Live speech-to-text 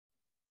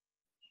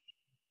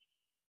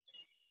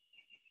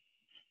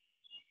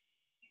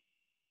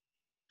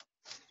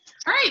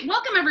right,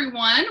 welcome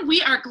everyone.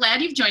 We are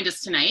glad you've joined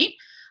us tonight.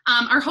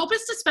 Our hope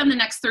is to spend the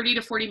next 30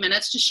 to 40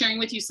 minutes just sharing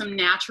with you some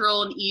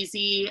natural and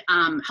easy,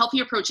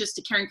 healthy approaches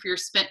to caring for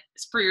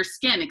your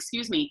skin,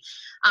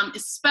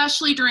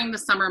 especially during the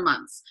summer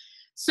months.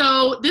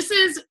 So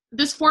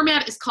this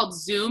format is called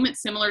Zoom.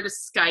 It's similar to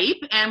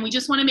Skype, and we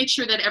just want to make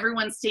sure that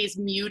everyone stays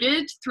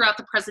muted throughout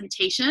the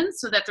presentation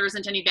so that there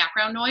isn't any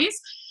background noise.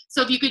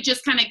 So if you could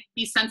just kind of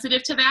be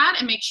sensitive to that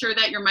and make sure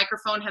that your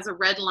microphone has a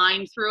red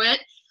line through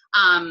it,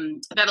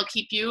 that'll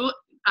keep you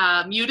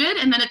muted.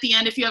 And then at the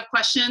end, if you have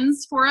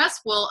questions for us,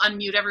 we'll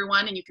unmute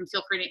everyone and you can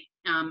feel free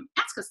to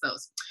ask us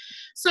those.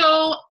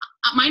 So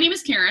my name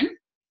is Karen.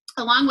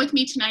 Along with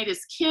me tonight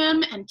is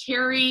Kim and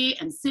Carrie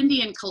and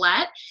Cindy and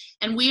Colette,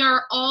 and we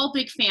are all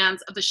big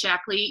fans of the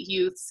Shaklee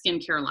Youth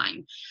Skincare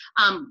line.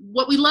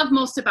 What we love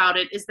most about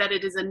it is that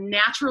it is a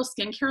natural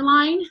skincare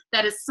line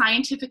that is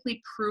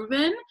scientifically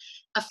proven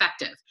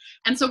effective.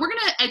 And so we're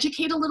going to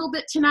educate a little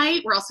bit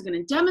tonight. We're also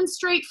going to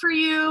demonstrate for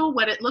you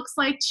what it looks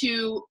like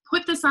to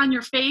put this on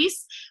your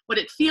face, what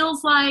it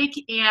feels like,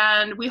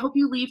 and we hope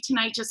you leave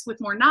tonight just with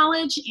more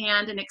knowledge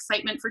and an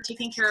excitement for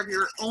taking care of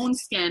your own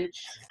skin,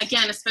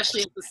 again,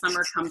 especially as the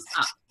summer comes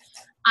up.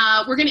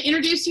 We're going to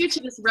introduce you to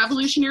this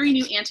revolutionary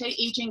new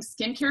anti-aging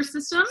skincare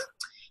system.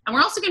 And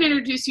we're also going to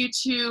introduce you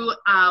to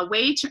a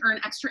way to earn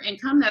extra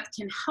income that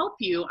can help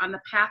you on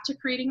the path to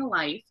creating a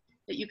life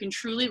that you can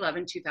truly love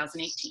in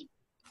 2018.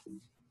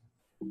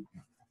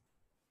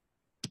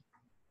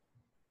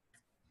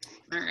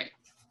 All right.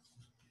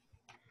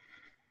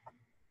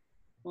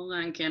 Hold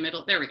on, Kim.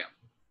 There we go.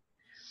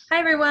 Hi,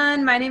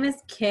 everyone. My name is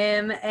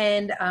Kim,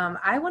 and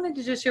I wanted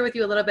to just share with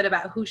you a little bit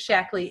about who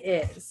Shaklee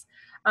is.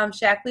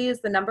 Shaklee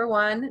is the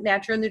 #1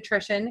 natural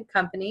nutrition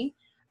company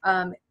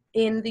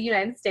in the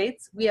United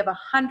States. We have a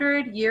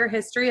 100-year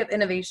history of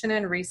innovation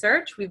and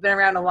research. We've been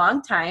around a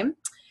long time.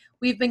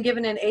 We've been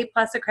given an A+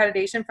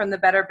 accreditation from the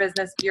Better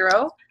Business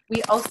Bureau.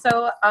 We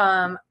also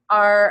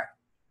are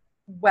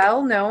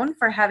well known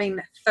for having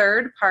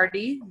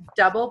third-party,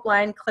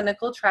 double-blind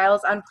clinical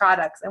trials on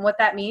products. And what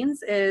that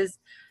means is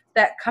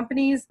that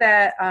companies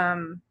that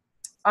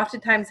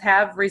oftentimes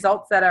have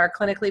results that are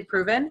clinically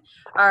proven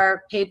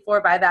are paid for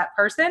by that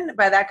person,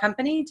 by that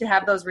company to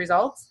have those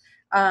results,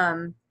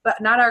 but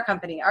not our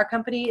company. Our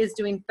company is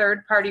doing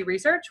third-party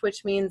research,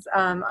 which means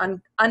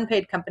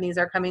unpaid companies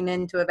are coming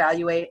in to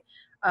evaluate,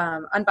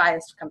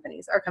 unbiased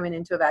companies are coming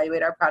in to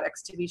evaluate our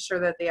products to be sure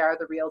that they are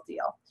the real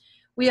deal.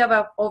 We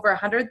have over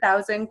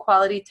 100,000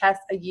 quality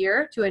tests a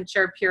year to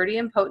ensure purity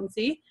and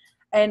potency,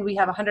 and we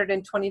have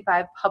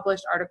 125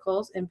 published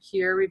articles in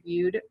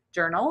peer-reviewed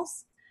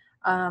journals.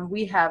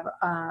 We have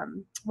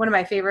one of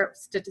my favorite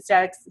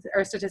statistics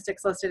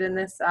listed in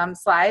this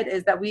slide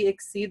is that we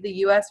exceed the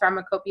U.S.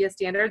 pharmacopoeia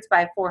standards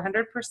by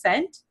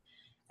 400%,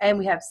 and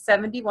we have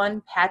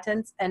 71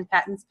 patents and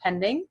patents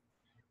pending.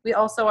 We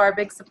also are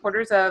big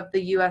supporters of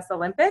the U.S.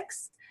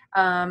 Olympics.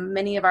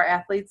 Many of our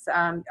athletes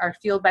are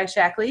fueled by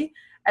Shaklee,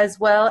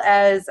 as well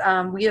as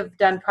we have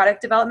done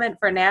product development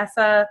for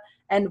NASA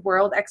and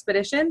world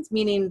expeditions,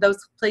 meaning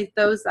those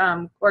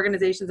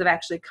organizations have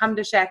actually come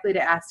to Shaklee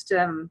to ask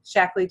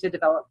Shaklee to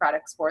develop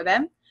products for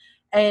them.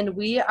 And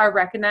we are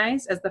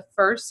recognized as the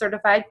first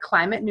certified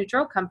climate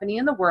neutral company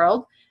in the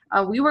world.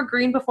 We were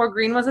green before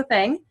green was a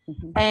thing,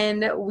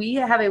 and we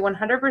have a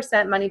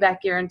 100% money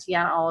back guarantee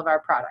on all of our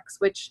products,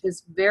 which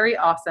is very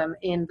awesome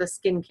in the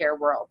skincare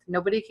world.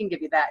 Nobody can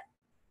give you that.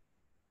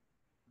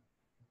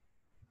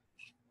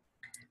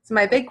 So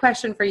my big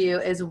question for you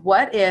is,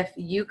 what if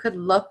you could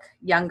look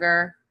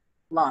younger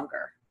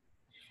longer?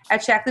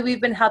 At Shaklee, we've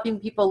been helping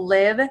people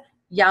live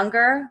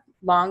younger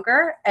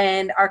longer,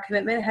 and our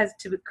commitment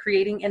to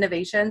creating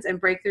innovations and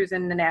breakthroughs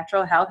in the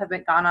natural health have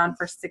been gone on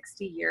for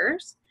 60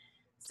 years.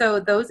 So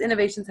those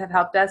innovations have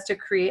helped us to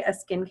create a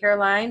skincare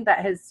line that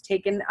has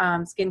taken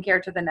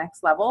skincare to the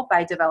next level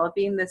by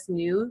developing this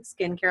new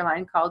skincare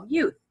line called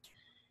Youth.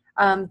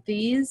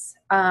 These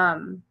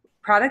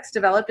products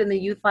developed in the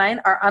Youth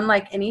line are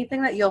unlike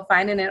anything that you'll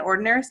find in an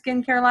ordinary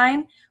skincare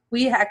line.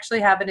 We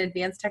actually have an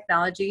advanced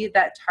technology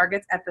that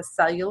targets at the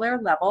cellular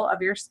level of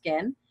your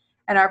skin.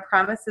 And our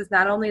promise is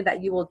not only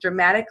that you will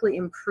dramatically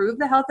improve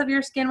the health of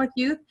your skin with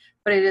Youth,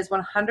 but it is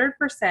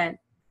 100%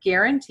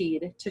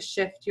 guaranteed to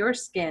shift your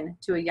skin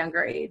to a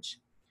younger age.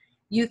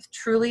 Youth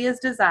truly is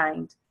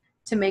designed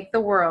to make the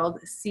world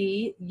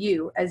see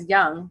you as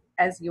young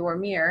as your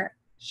mirror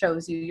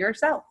shows you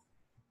yourself.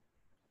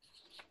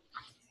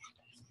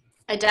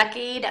 A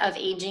decade of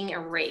aging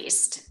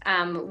erased.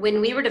 When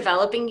we were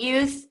developing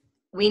Youth,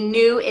 we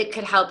knew it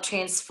could help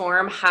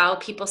transform how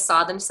people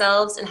saw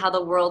themselves and how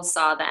the world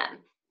saw them.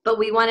 But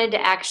we wanted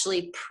to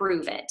actually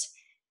prove it.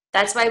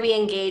 That's why we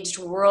engaged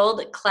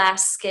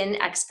world-class skin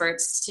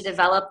experts to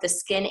develop the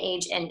Skin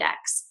Age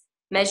Index,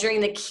 measuring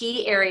the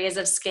key areas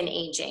of skin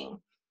aging,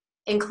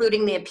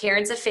 including the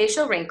appearance of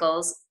facial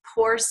wrinkles,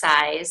 pore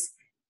size,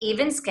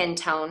 even skin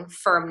tone,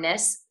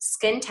 firmness,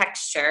 skin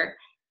texture,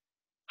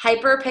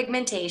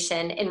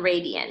 hyperpigmentation, and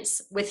radiance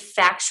with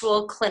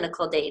factual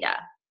clinical data.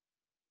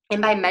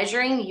 And by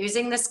measuring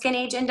using the Skin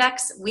Age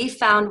Index, we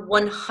found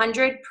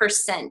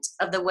 100%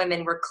 of the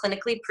women were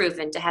clinically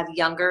proven to have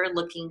younger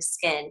looking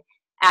skin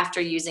after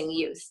using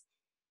Youth.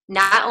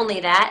 Not only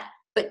that,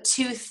 but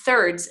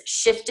 2/3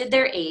 shifted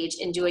their age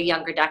into a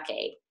younger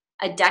decade,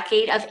 a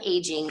decade of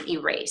aging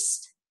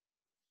erased.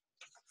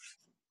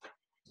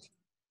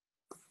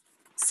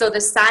 So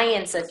the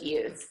science of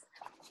Youth.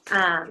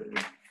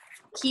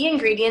 Key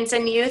ingredients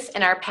in Youth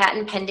and our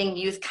patent pending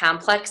Youth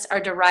complex are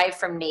derived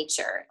from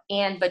nature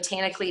and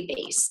botanically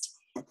based.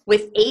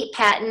 With 8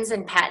 patents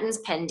and patents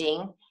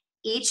pending,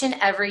 each and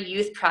every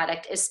Youth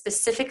product is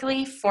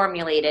specifically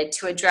formulated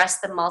to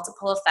address the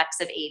multiple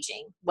effects of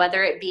aging,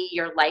 whether it be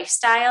your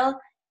lifestyle,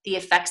 the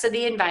effects of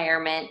the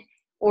environment,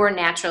 or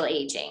natural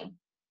aging.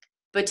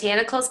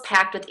 Botanicals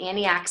packed with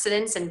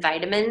antioxidants and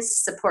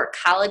vitamins support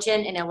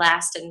collagen and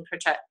elastin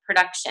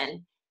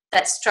production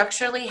that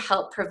structurally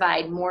help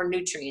provide more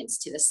nutrients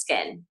to the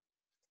skin.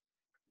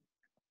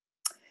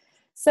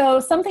 So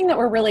something that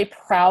we're really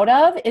proud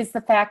of is the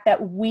fact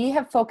that we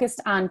have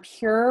focused on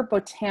pure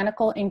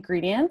botanical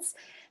ingredients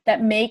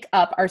that make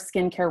up our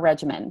skincare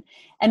regimen.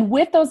 And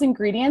with those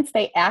ingredients,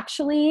 they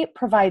actually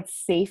provide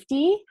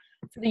safety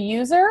for the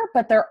user,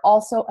 but they're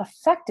also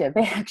effective.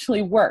 They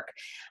actually work.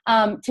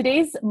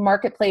 Today's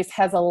marketplace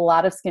has a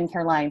lot of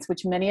skincare lines,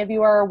 which many of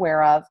you are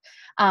aware of.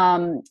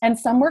 And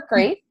some work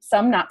great,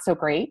 some not so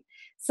great.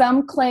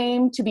 Some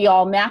claim to be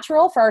all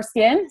natural for our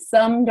skin.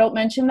 Some don't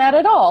mention that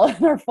at all.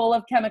 They're full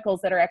of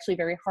chemicals that are actually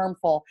very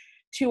harmful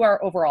to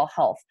our overall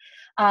health.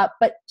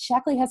 But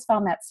Shaklee has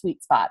found that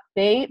sweet spot.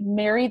 They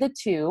marry the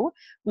two.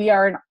 We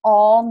are an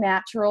all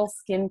natural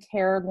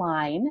skincare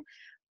line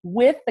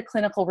with the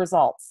clinical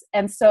results.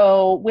 And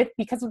so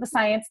because of the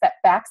science that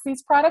backs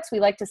these products,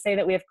 we like to say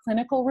that we have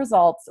clinical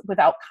results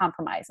without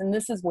compromise. And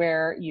this is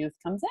where Youth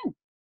comes in.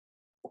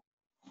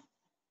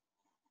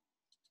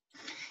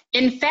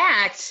 In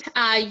fact,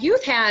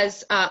 Youth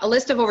has a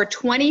list of over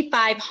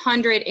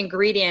 2,500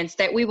 ingredients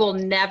that we will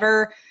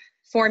never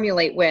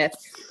formulate with.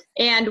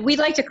 And we'd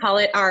like to call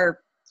it our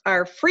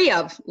free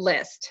of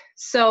list.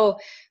 So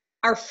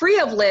our free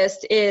of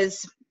list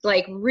is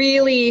like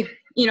really,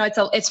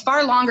 it's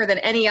far longer than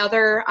any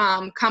other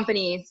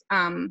companies,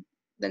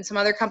 than some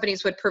other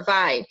companies would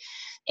provide.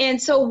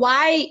 And so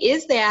why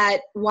is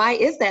that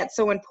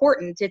so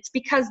important? It's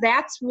because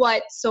that's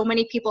what so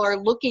many people are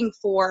looking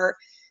for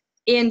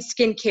in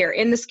skincare,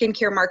 in the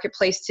skincare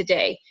marketplace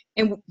today,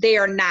 and they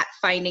are not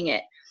finding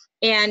it.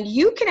 And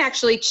you can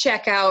actually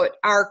check out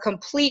our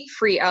complete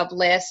free of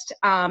list.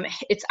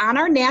 It's on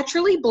our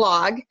Naturally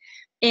blog,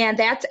 and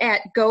that's at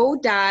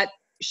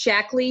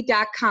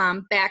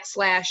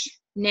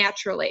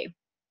go.shaklee.com/naturally.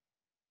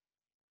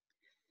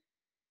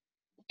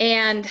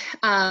 And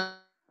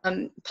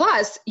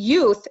plus,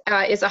 Youth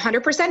is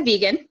 100%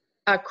 vegan,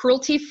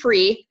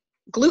 cruelty-free,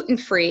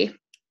 gluten-free.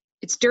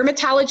 It's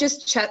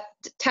dermatologist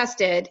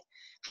tested,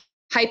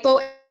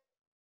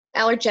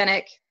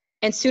 hypoallergenic,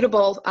 and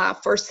suitable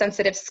for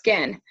sensitive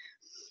skin.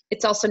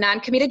 It's also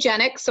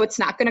non-comedogenic, so it's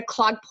not going to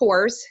clog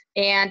pores,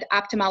 and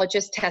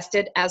ophthalmologist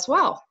tested as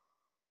well.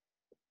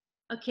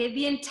 Okay,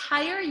 the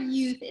entire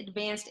Youth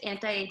Advanced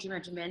Anti-Aging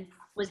Regimen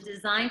was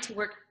designed to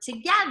work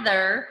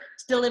together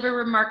to deliver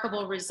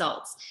remarkable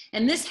results.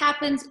 And this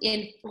happens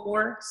in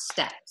 4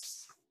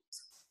 steps.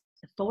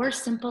 The 4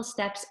 simple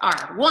steps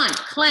are: 1,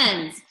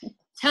 cleanse,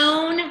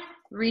 tone,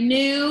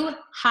 renew,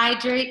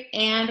 hydrate,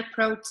 and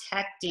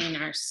protecting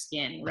our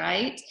skin,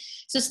 right?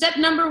 So step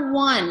number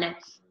 1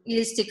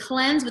 is to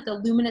cleanse with a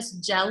luminous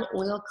gel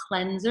oil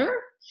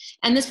cleanser.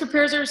 And this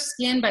prepares our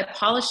skin by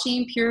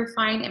polishing,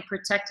 purifying, and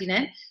protecting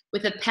it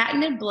with a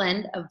patented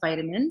blend of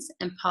vitamins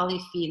and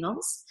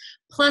polyphenols,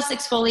 plus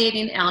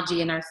exfoliating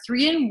algae in our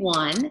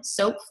 3-in-1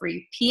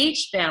 soap-free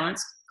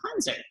pH-balanced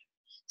cleanser.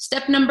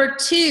 Step number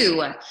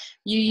 2,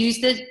 you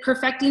use the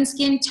Perfecting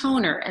Skin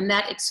Toner, and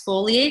that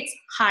exfoliates,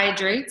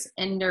 hydrates,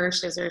 and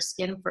nourishes our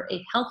skin for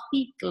a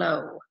healthy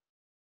glow.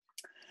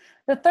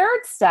 The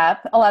third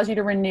step allows you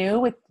to renew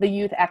with the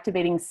Youth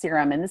Activating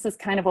Serum, and this is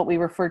kind of what we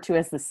refer to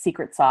as the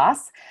secret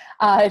sauce.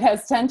 It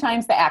has 10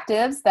 times the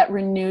actives that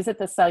renews at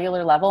the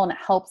cellular level, and it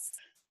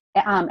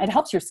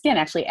helps your skin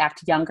actually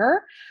act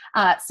younger.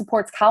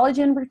 Supports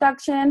collagen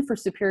production for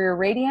superior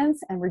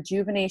radiance and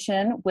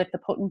rejuvenation with the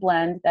potent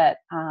blend that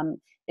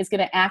is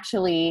going to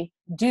actually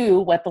do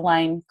what the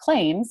line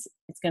claims.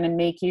 It's going to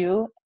make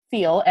you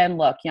feel and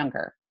look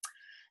younger.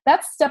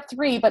 That's step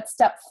 3, but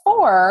step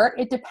 4,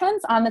 it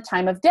depends on the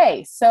time of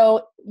day.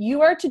 So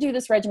you are to do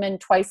this regimen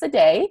twice a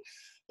day.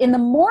 In the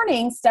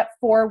morning, step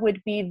 4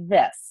 would be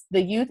this,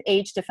 the Youth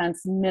Age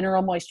Defense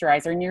Mineral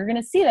Moisturizer. And you're going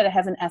to see that it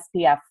has an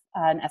SPF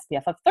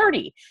of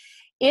 30.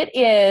 It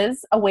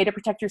is a way to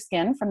protect your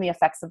skin from the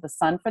effects of the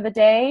sun for the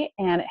day,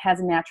 and it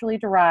has naturally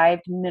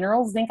derived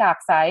mineral zinc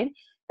oxide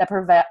that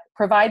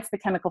provides the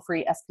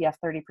chemical-free SPF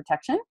 30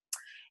 protection.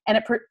 And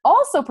it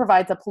also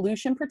provides a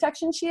pollution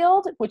protection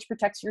shield, which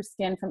protects your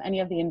skin from any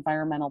of the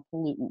environmental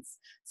pollutants.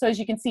 So as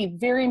you can see,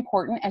 very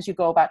important as you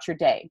go about your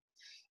day.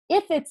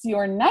 If it's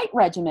your night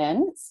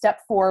regimen,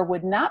 step 4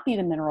 would not be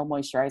the mineral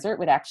moisturizer. It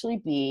would actually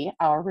be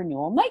our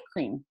Renewal Night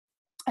Cream.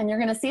 And you're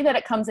going to see that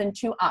it comes in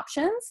two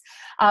options.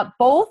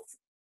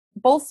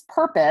 Both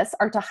purpose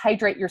are to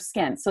hydrate your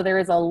skin. So there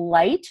is a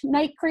light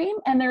night cream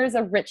and there is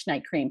a rich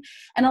night cream.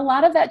 And a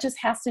lot of that just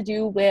has to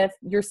do with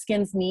your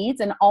skin's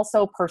needs and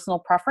also personal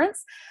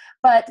preference.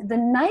 But the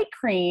night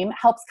cream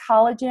helps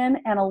collagen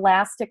and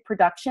elastic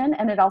production,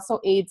 and it also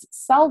aids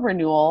cell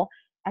renewal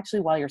actually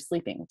while you're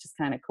sleeping, which is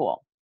kind of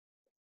cool.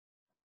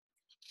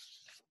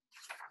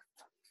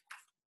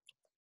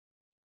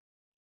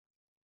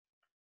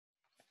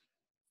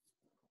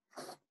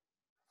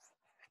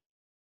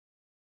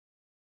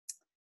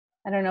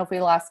 I don't know if we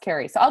lost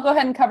Carrie. So I'll go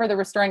ahead and cover the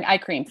Restoring Eye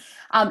Cream.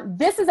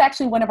 This is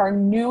actually one of our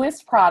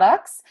newest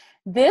products.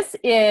 This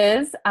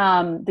is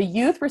the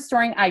Youth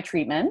Restoring Eye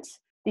Treatment,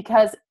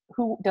 because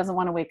who doesn't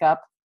want to wake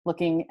up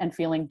looking and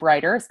feeling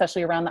brighter,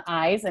 especially around the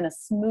eyes, and a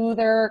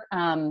smoother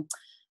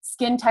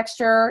skin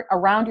texture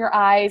around your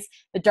eyes,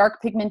 the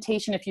dark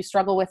pigmentation. If you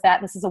struggle with that,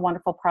 this is a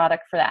wonderful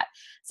product for that.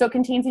 So it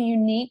contains a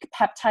unique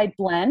peptide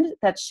blend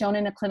that's shown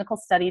in a clinical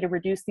study to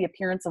reduce the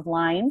appearance of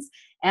lines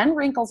and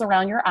wrinkles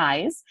around your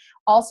eyes.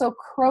 Also,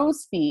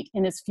 crow's feet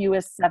in as few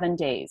as 7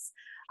 days.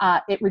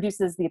 It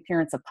reduces the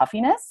appearance of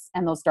puffiness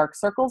and those dark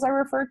circles I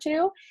referred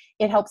to.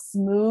 It helps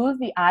smooth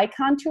the eye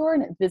contour,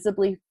 and it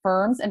visibly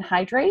firms and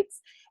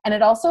hydrates. And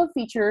it also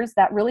features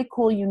that really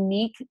cool,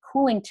 unique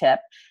cooling tip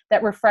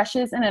that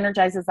refreshes and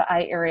energizes the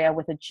eye area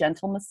with a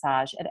gentle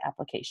massage at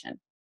application.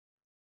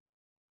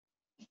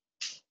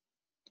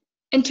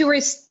 And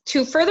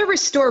to further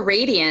restore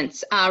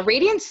radiance,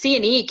 Radiant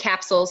C&E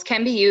capsules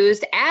can be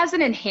used as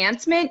an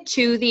enhancement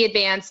to the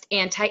advanced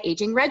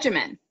anti-aging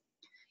regimen.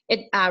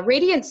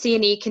 Radiant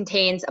C&E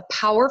contains a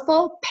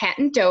powerful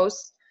patent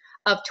dose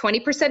of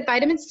 20%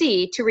 vitamin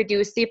C to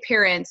reduce the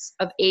appearance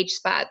of age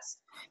spots,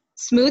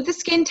 smooth the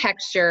skin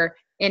texture,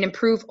 and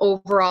improve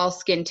overall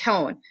skin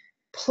tone.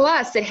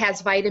 Plus, it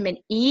has vitamin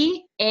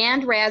E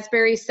and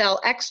raspberry cell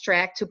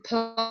extract to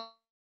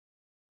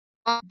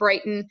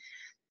brighten,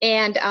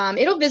 and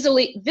it'll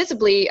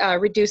visibly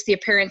reduce the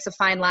appearance of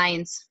fine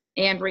lines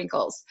and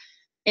wrinkles.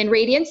 And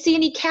Radiant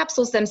C&E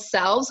capsules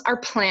themselves are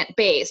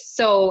plant-based,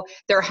 so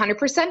they're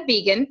 100%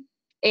 vegan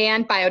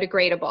and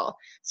biodegradable.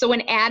 So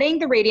when adding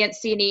the Radiant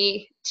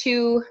C&E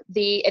to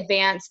the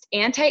advanced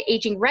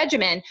anti-aging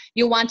regimen,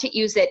 you'll want to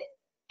use it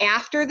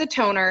after the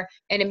toner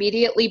and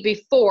immediately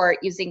before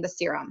using the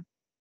serum.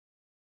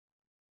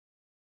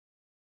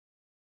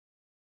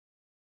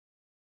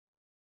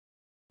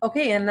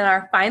 Okay, and then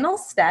our final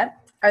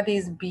step are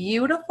these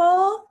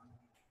beautiful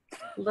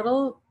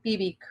little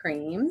BB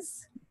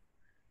creams.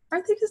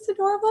 Aren't they just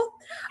adorable?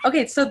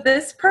 Okay, so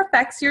this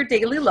perfects your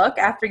daily look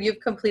after you've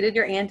completed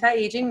your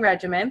anti-aging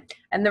regimen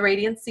and the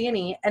Radiant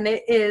C&E, and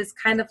it is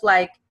kind of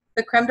like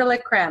the creme de la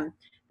creme.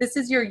 This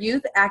is your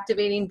youth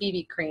activating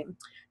BB cream.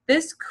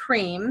 This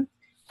cream,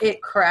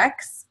 it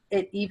corrects,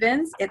 it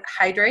evens, it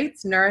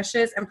hydrates,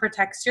 nourishes, and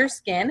protects your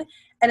skin,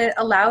 and it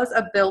allows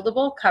a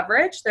buildable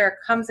coverage. There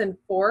comes in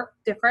 4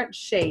 different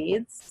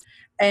shades,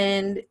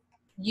 and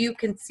you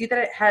can see that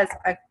it has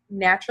a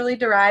naturally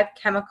derived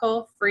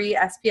chemical-free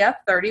SPF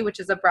 30,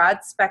 which is a broad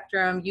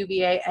spectrum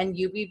UVA and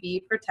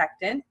UVB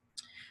protectant.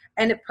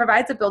 And it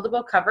provides a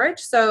buildable coverage.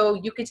 So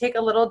you could take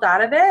a little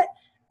dot of it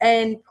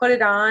and put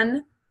it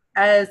on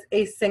as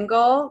a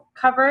single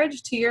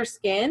coverage to your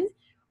skin,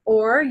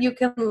 or you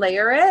can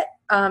layer it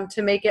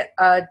to make it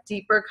a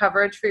deeper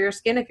coverage for your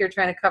skin if you're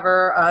trying to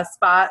cover a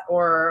spot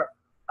or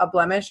a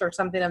blemish or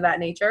something of that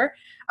nature.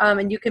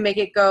 And you can make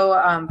it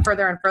go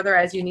further and further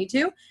as you need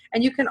to.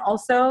 And you can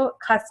also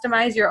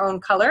customize your own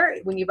color.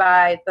 When you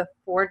buy the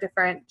 4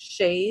 different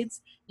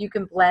shades, you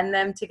can blend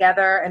them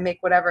together and make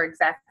whatever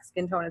exact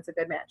skin tone is a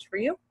good match for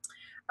you.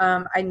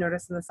 I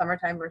noticed in the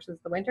summertime versus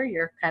the winter,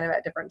 you're kind of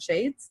at different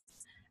shades.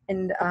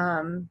 And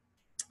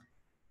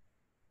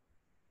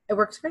it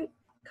works great.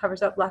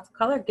 Covers up lots of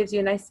color, gives you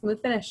a nice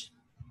smooth finish.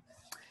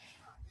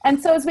 And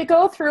so as we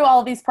go through all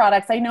of these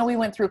products, I know we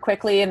went through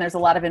quickly and there's a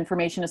lot of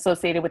information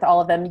associated with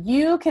all of them.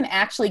 You can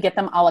actually get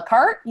them a la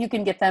carte. You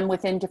can get them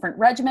within different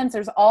regimens.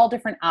 There's all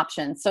different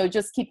options. So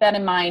just keep that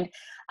in mind.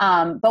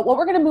 But what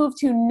we're going to move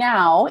to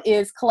now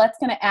is Colette's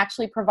going to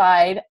actually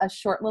provide a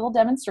short little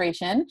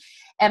demonstration.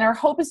 And our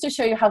hope is to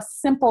show you how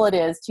simple it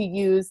is to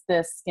use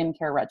this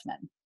skincare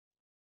regimen.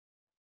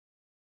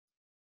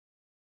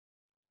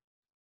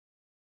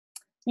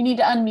 You need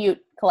to unmute,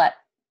 Colette.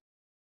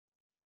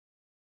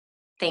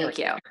 Thank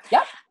you.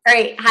 Yep. All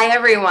right. Hi,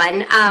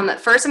 everyone.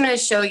 First, I'm going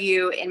to show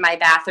you in my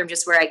bathroom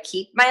just where I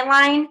keep my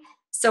line.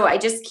 So I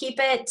just keep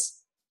it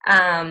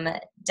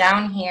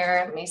down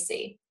here. Let me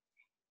see.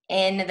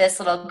 In this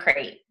little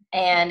crate.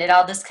 And it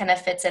all just kind of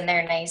fits in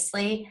there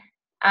nicely.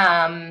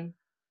 And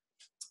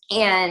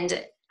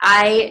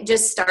I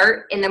just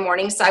start in the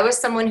morning. So I was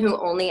someone who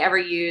only ever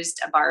used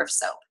a bar of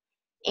soap.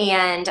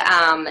 And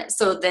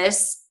so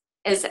this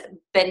has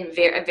been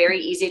a very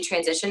easy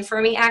transition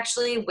for me,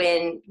 actually,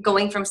 when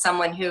going from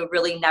someone who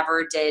really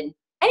never did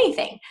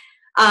anything.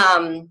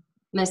 I'm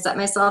going to set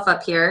myself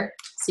up here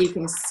so you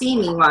can see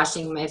me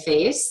washing my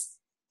face.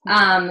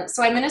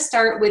 So I'm going to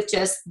start with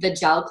just the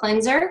gel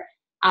cleanser.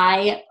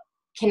 I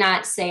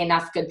cannot say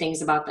enough good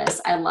things about this.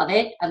 I love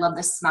it. I love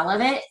the smell of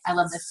it. I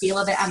love the feel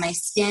of it on my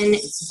skin.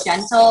 It's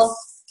gentle.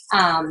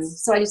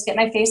 So I just get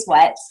my face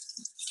wet.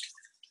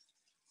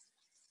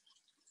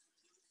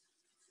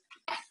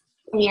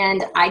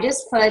 And I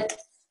just put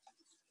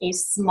a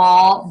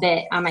small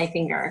bit on my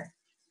finger.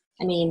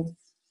 I mean,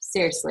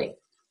 seriously,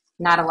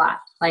 not a lot.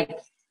 Like,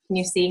 can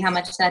you see how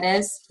much that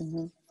is?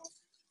 Mm-hmm.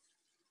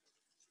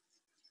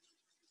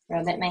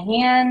 Rub it in my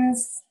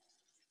hands.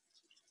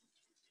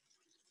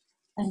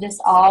 And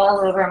just all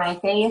over my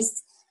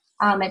face.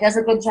 It does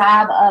a good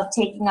job of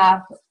taking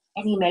off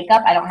any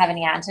makeup. I don't have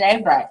any on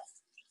today, but.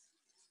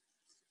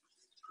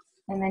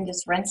 And then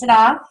just rinse it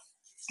off.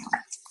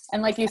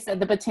 And like you said,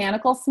 the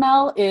botanical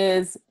smell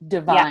is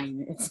divine.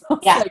 Yeah. It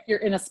smells like you're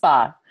in a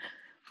spa.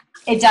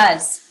 It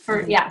does,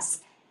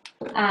 yes.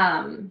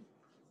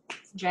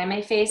 Dry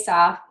my face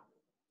off.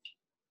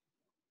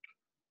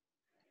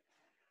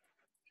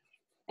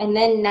 And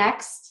then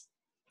next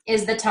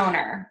is the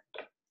toner.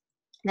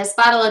 This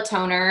bottle of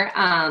toner,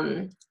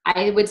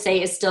 I would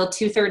say is still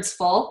 2/3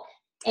 full.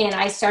 And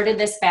I started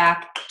this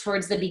back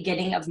towards the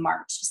beginning of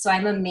March. So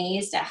I'm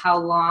amazed at how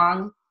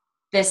long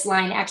this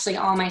line, actually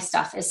all my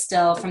stuff is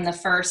still from the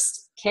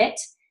first kit.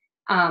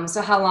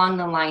 So how long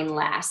the line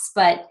lasts.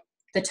 But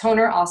the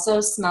toner also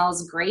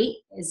smells great,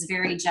 is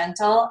very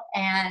gentle.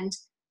 And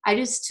I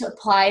just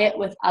apply it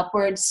with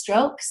upward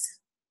strokes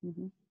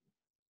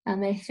on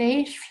my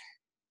face.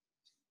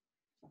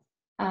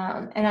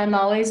 And I'm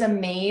always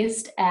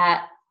amazed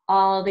at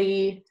all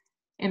the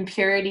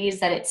impurities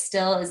that it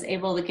still is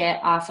able to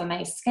get off of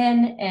my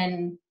skin,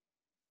 and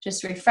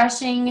just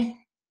refreshing.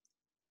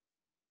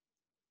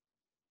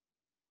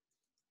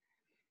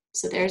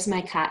 So there's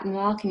my cotton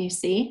wall. Can you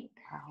see?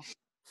 Wow.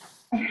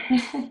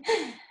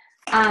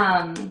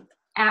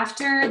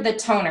 After the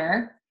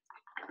toner,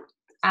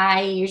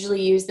 I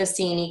usually use the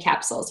C&E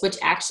capsules, which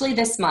actually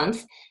this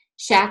month,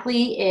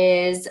 Shaklee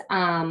is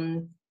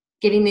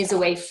giving these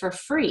away for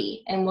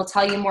free. And we'll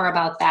tell you more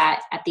about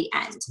that at the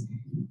end.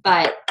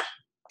 But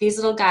these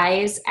little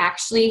guys,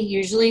 actually,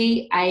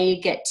 usually I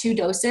get 2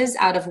 doses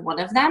out of one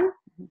of them.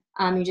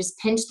 You just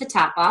pinch the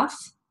top off.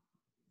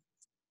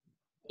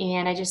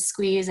 And I just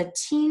squeeze a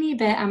teeny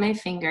bit on my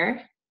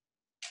finger.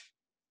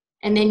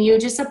 And then you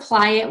just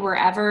apply it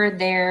wherever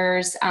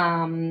there's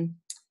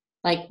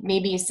like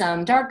maybe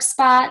some dark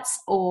spots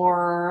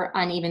or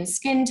uneven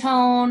skin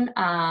tone.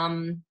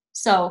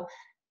 So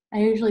I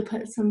usually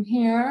put some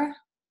here.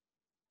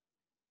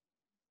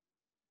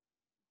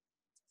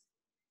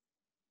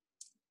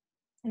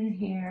 And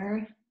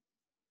here.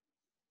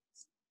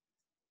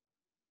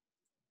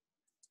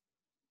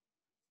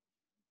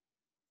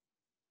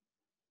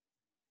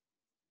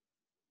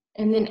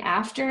 And then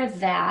after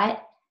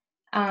that,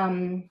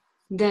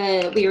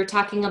 we were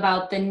talking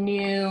about the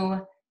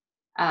new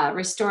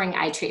Restoring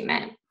Eye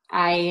Treatment.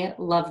 I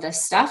love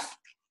this stuff.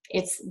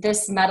 It's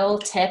this metal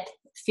tip,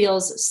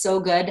 feels so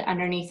good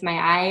underneath my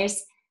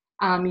eyes.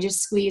 You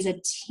just squeeze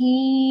a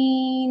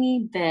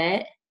teeny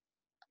bit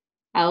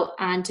out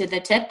onto the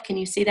tip. Can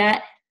you see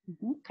that?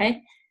 Mm-hmm.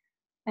 Okay.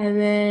 And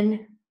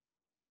then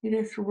you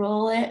just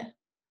roll it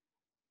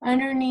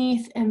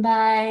underneath and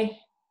by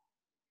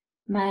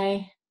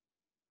my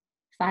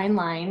fine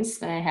lines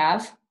that I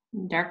have,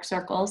 dark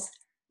circles,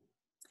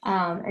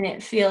 and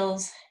it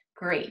feels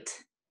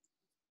great.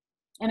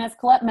 And as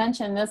Colette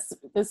mentioned,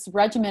 this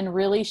regimen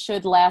really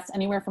should last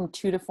anywhere from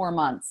 2 to 4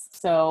 months.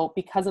 So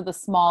because of the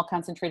small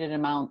concentrated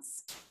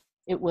amounts,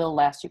 it will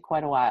last you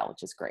quite a while,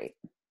 which is great.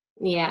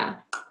 Yeah,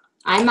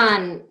 I'm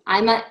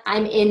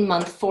in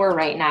month 4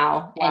 right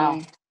now. Wow.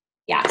 And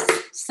yes,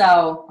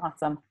 so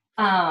awesome.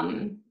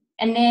 And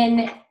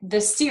then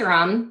the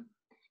serum,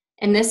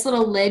 and this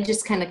little lid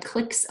just kind of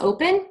clicks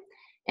open.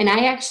 And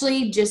I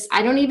actually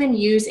I don't even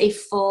use a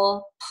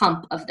full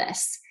pump of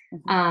this.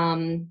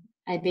 Mm-hmm.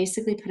 I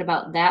basically put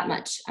about that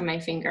much on my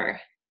finger.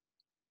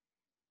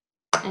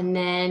 And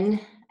then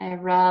I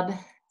rub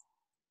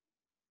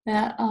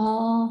that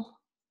all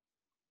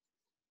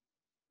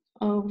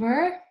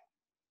over.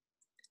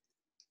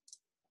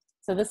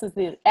 So this is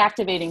the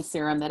activating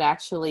serum that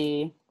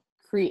actually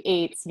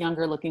creates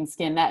younger looking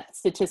skin. That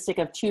statistic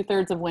of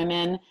 2/3 of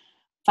women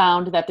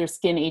found that their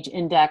skin age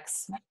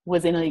index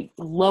was in a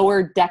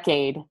lower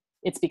decade.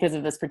 It's because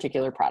of this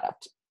particular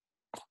product.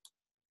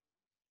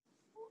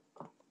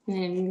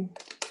 And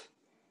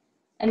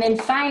then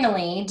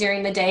finally,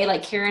 during the day,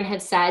 like Karen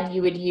had said,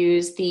 you would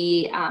use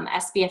the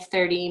SPF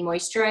 30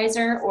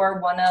 moisturizer or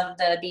one of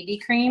the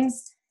BB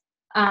creams.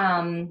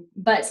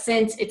 But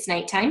since it's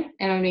nighttime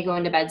and I'm going to be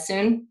going to bed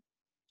soon,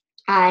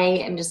 I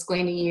am just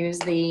going to use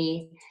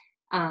the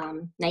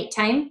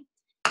nighttime.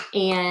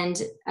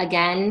 And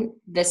again,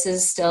 this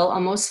is still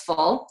almost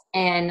full,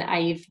 and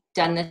I've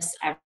done this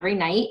every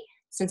night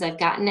since I've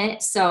gotten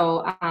it.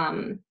 So,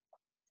 and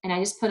I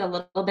just put a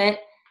little bit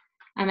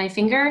on my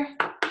finger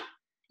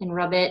and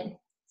rub it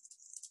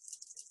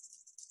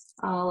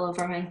all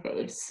over my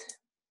face.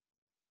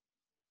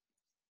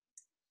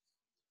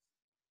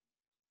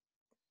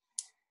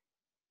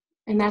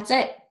 And that's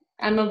it.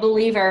 I'm a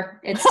believer.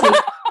 It's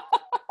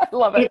I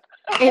love it.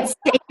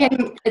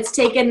 It's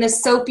taken the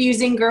soap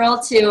using girl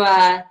to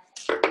a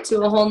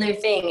whole new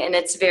thing, and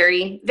it's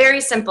very,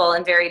 very simple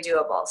and very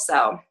doable.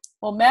 So,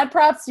 well, mad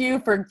props to you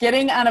for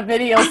getting on a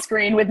video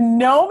screen with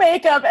no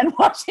makeup and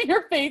washing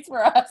your face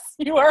for us.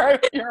 You're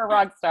a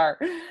rock star.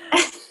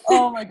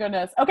 Oh my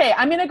goodness. Okay,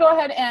 I'm going to go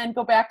ahead and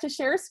go back to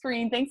share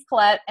screen. Thanks,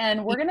 Colette.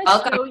 And we're going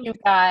to show you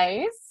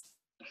guys,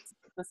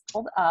 this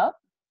pulled up.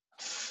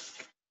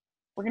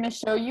 We're going to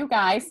show you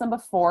guys some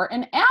before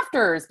and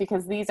afters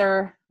because these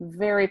are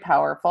very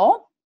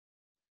powerful.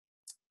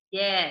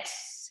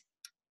 Yes.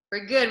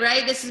 We're good,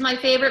 right? This is my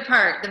favorite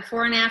part, the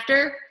before and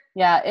after.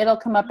 Yeah, it'll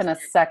come up in a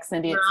sec,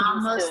 Cindy. It We're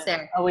seems almost to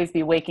there. always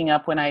be waking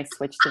up when I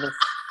switch to this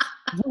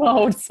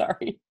mode.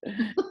 Sorry.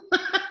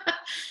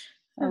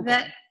 Okay.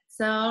 That's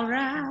all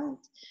right.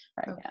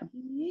 Right, yeah.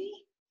 Okay.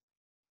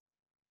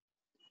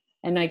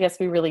 And I guess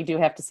we really do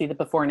have to see the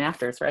before and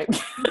afters, right?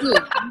 We do.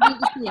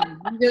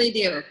 We really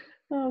do.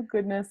 Oh,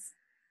 goodness.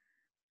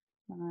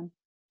 Come on.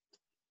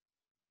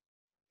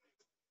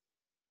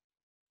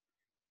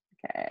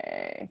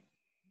 Okay.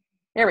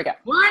 There we go.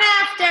 Before and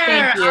after.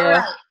 Thank you. All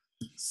right.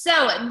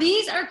 So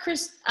these are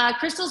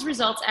Crystal's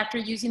results after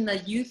using the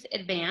Youth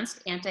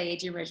Advanced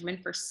Anti-Aging Regimen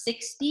for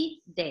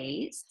 60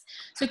 days.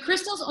 So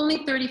Crystal's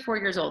only 34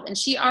 years old, and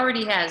she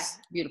already has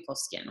beautiful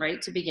skin,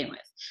 right, to begin with.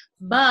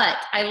 But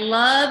I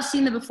love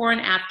seeing the before and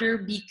after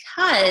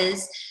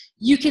because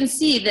you can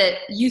see that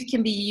youth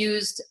can be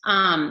used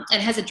and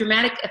has a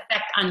dramatic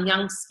effect on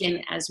young skin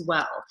as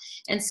well.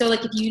 And so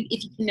like if you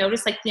can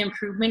notice like the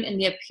improvement in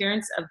the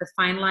appearance of the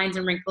fine lines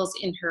and wrinkles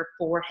in her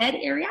forehead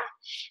area,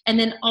 and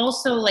then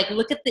also like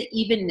look at the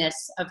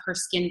evenness of her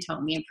skin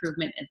tone, the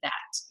improvement in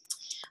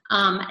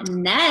that.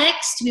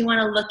 Next, we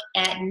wanna look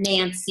at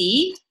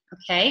Nancy.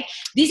 Okay,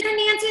 these are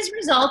Nancy's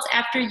results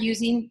after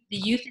using the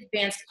Youth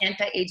Advanced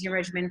Anti-Aging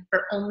Regimen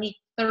for only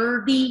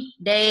 30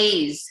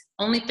 days,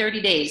 only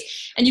 30 days.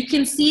 And you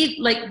can see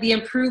like the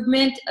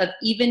improvement of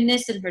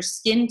evenness in her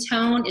skin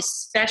tone,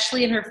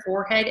 especially in her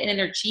forehead and in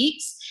her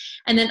cheeks.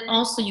 And then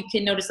also you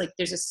can notice like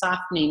there's a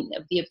softening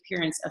of the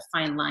appearance of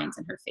fine lines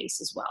in her face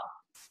as well.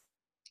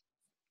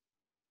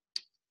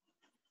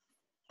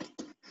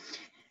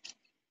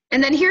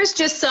 And then here's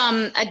just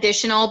some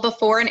additional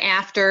before and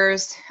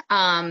afters.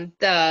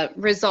 The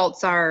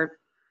results are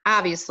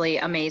obviously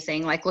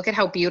amazing. Like, look at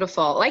how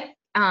beautiful.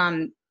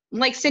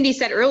 Like Cindy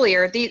said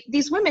earlier,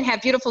 these women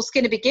have beautiful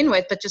skin to begin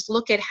with, but just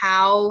look at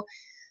how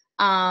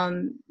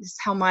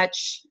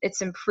much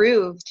it's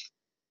improved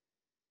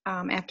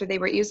after they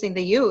were using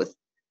the Youth.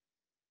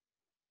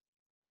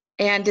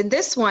 And in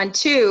this one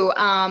too,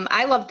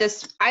 I love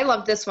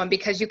this one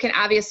because you can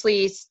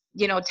obviously,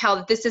 tell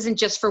that this isn't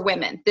just for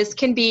women. This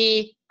can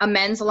be a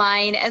men's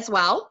line as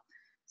well.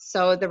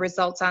 So the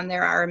results on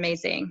there are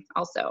amazing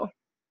also.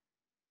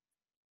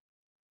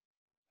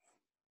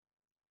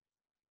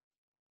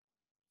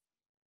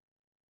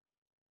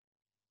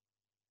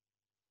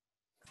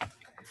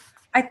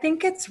 I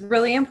think it's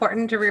really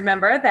important to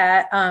remember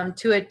that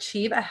to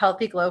achieve a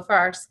healthy glow for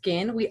our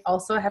skin, we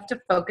also have to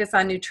focus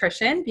on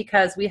nutrition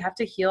because we have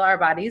to heal our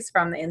bodies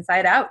from the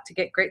inside out to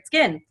get great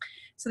skin.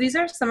 So these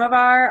are some of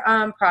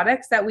our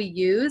products that we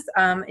use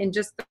in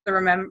just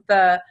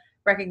the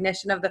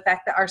recognition of the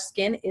fact that our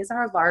skin is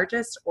our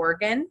largest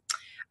organ.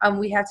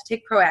 We have to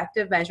take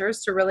proactive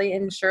measures to really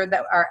ensure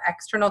that our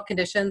external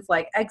conditions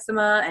like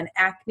eczema and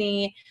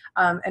acne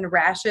and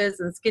rashes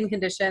and skin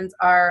conditions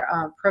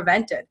are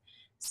prevented.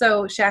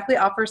 So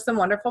Shaklee offers some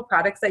wonderful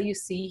products that you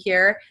see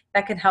here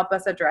that can help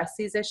us address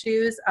these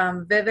issues.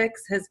 Vivix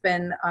has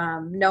been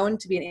known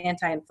to be an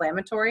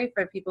anti-inflammatory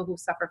for people who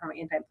suffer from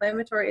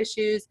anti-inflammatory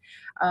issues.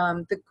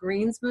 The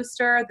greens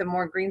booster, the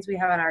more greens we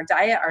have in our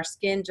diet, our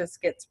skin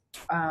just gets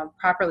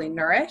properly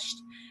nourished.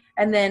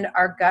 And then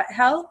our gut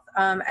health,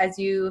 as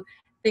you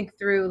think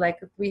through, like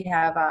we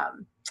have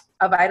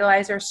a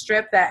vitalizer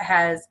strip that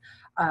has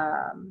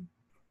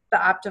the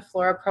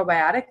Optiflora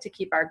probiotic to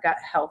keep our gut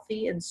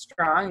healthy and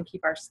strong and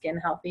keep our skin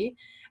healthy.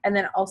 And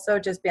then also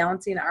just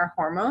balancing our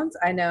hormones.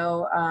 I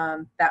know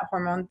that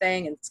hormone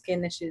thing and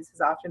skin issues has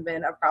often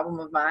been a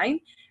problem of mine,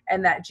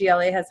 and that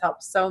GLA has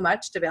helped so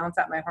much to balance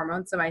out my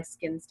hormones so my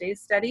skin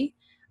stays steady.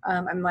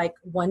 I'm like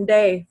 1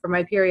 day for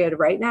my period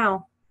right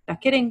now.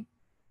 Not kidding.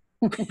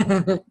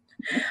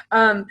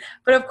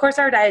 But of course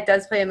our diet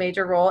does play a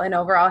major role in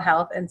overall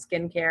health and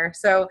skincare.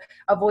 So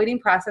avoiding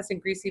processed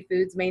and greasy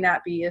foods may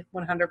not be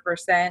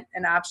 100%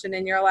 an option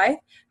in your life.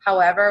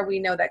 However, we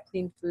know that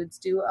clean foods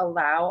do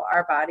allow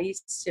our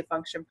bodies to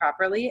function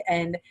properly,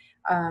 and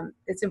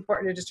it's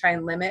important to just try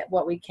and limit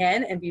what we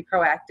can and be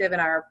proactive in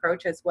our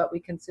approach as what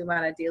we consume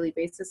on a daily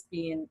basis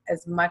being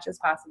as much as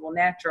possible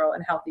natural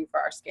and healthy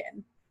for our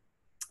skin.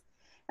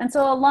 And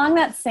so along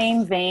that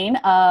same vein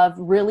of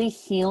really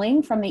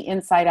healing from the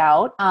inside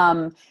out,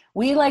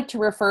 we like to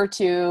refer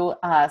to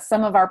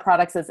some of our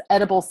products as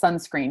edible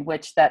sunscreen,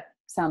 which that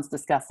sounds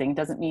disgusting.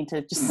 Doesn't mean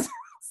to just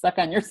stuck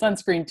on your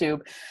sunscreen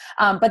tube.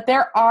 But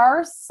there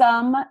are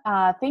some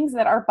things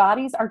that our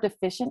bodies are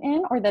deficient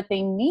in or that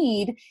they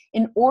need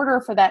in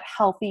order for that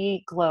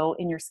healthy glow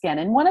in your skin.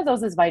 And one of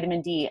those is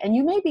vitamin D. And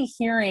you may be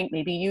hearing,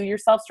 maybe you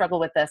yourself struggle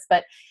with this,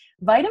 but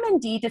vitamin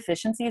D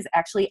deficiency is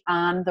actually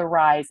on the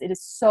rise. It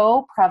is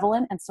so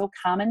prevalent and so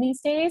common these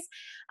days.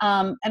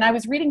 And I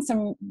was reading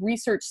some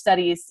research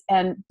studies,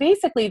 and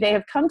basically they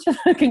have come to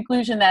the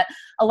conclusion that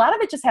a lot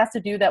of it just has to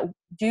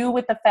do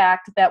with the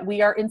fact that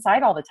we are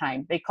inside all the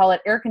time. They call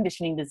it air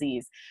conditioning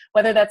disease,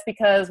 whether that's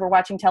because we're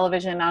watching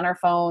television on our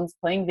phones,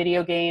 playing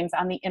video games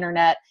on the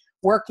internet,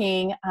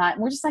 working,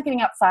 we're just not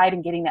getting outside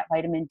and getting that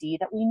vitamin D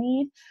that we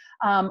need.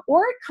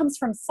 Or it comes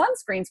from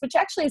sunscreens, which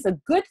actually is a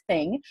good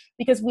thing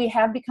because we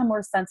have become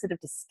more sensitive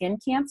to skin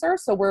cancer.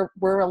 So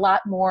we're a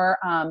lot more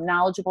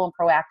knowledgeable and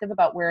proactive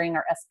about wearing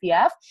our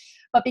SPF.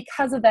 But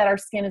because of that, our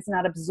skin is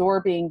not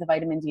absorbing the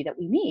vitamin D that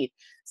we need.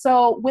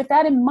 So with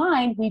that in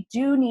mind, we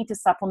do need to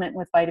supplement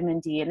with vitamin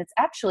D. And it's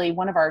actually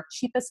one of our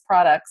cheapest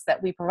products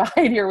that we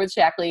provide here with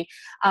Shaklee.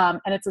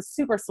 And it's a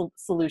super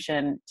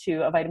solution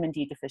to a vitamin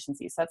D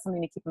deficiency. So that's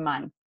something to keep in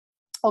mind.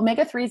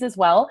 Omega-3s as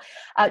well,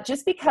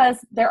 just because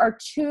there are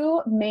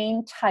two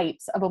main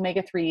types of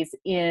omega-3s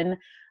in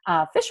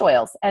fish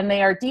oils, and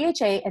they are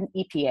DHA and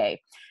EPA.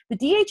 The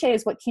DHA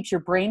is what keeps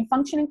your brain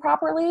functioning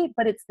properly,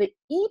 but it's the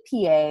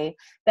EPA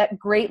that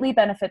greatly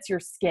benefits your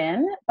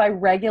skin by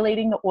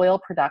regulating the oil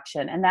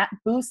production, and that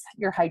boosts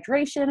your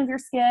hydration of your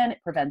skin,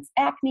 it prevents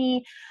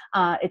acne,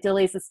 it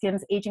delays the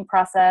skin's aging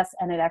process,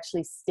 and it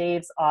actually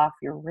staves off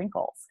your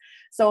wrinkles.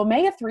 So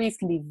omega-3s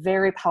can be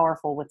very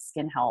powerful with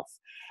skin health.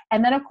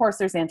 And then, of course,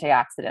 there's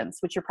antioxidants,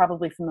 which you're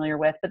probably familiar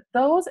with, but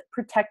those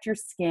protect your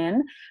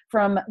skin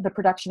from the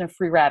production of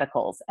free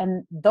radicals,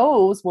 and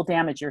those will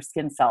damage your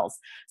skin cells.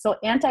 So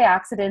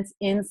antioxidants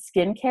in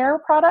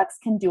skincare products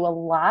can do a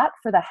lot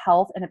for the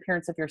health and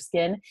appearance of your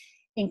skin,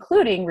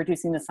 including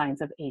reducing the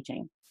signs of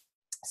aging.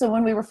 So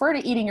when we refer to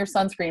eating your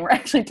sunscreen, we're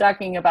actually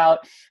talking about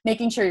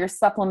making sure you're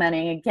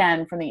supplementing,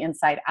 again, from the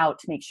inside out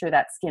to make sure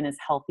that skin is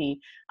healthy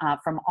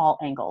from all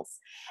angles.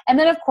 And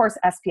then, of course,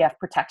 SPF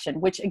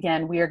protection, which,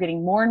 again, we are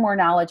getting more and more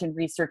knowledge and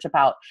research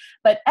about.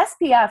 But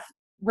SPF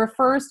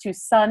refers to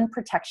sun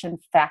protection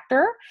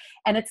factor,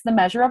 and it's the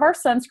measure of our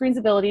sunscreen's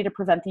ability to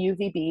prevent the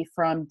UVB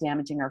from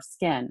damaging our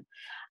skin.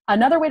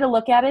 Another way to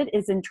look at it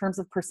is in terms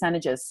of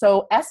percentages.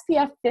 So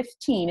SPF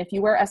 15, if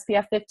you wear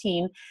SPF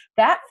 15,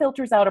 that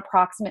filters out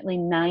approximately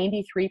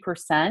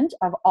 93%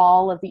 of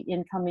all of the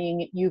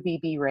incoming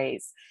UVB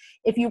rays.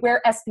 If you wear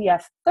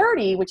SPF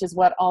 30, which is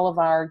what all of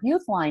our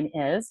youth line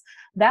is,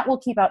 that will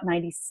keep out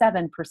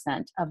 97%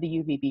 of the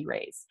UVB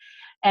rays.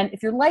 And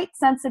if you're light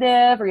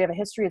sensitive or you have a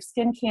history of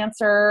skin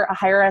cancer, a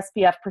higher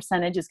SPF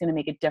percentage is going to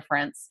make a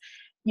difference.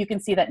 You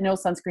can see that no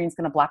sunscreen is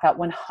going to block out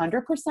 100%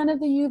 of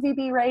the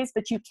UVB rays,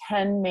 but you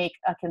can make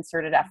a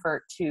concerted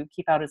effort to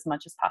keep out as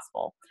much as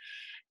possible.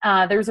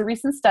 There was a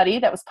recent study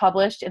that was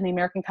published in the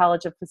American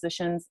College of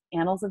Physicians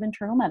Annals of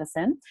Internal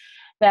Medicine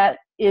that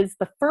is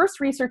the first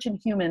research in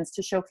humans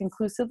to show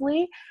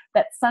conclusively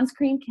that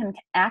sunscreen can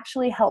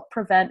actually help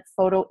prevent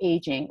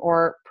photoaging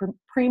or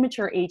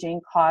premature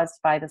aging caused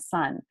by the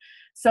sun.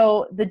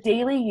 So the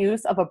daily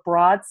use of a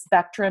broad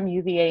spectrum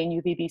UVA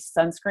and UVB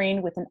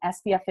sunscreen with an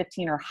SPF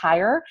 15 or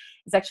higher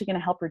is actually going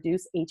to help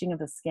reduce aging of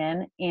the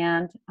skin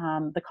and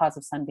the cause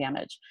of sun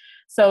damage.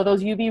 So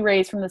those UV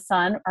rays from the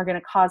sun are going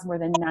to cause more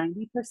than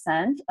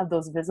 90% of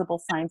those visible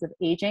signs of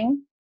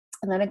aging.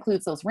 And that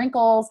includes those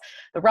wrinkles,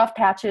 the rough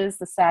patches,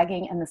 the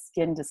sagging, and the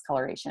skin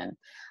discoloration.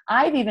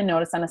 I've even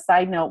noticed, on a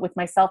side note, with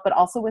myself, but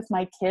also with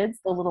my kids,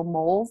 the little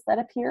moles that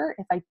appear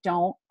if I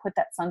don't put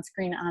that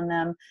sunscreen on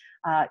them,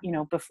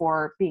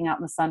 before being out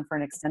in the sun for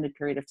an extended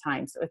period of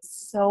time. So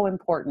it's so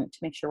important to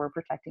make sure we're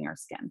protecting our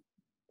skin.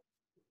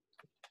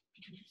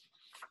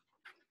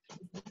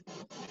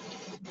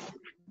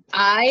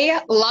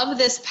 I love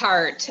this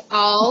part.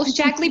 All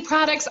Shaklee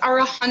products are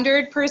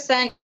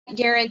 100%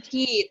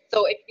 guaranteed.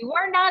 So if you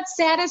are not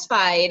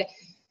satisfied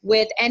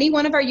with any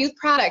one of our youth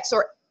products,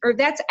 or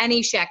that's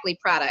any Shaklee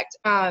product,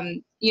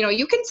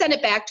 you can send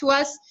it back to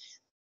us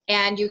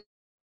and you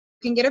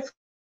can get a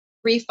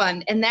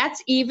refund. And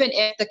that's even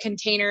if the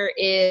container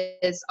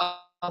is,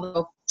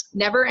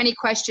 never any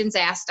questions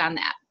asked on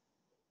that.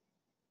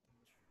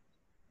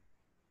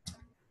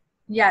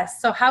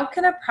 Yes. So how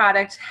can a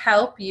product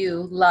help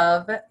you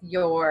love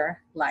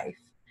your life?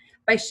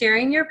 By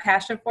sharing your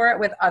passion for it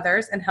with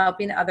others and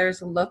helping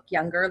others look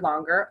younger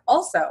longer.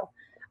 Also,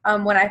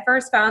 when I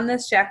first found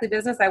this Shaklee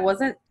business, I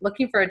wasn't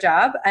looking for a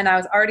job and I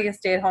was already a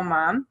stay-at-home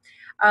mom.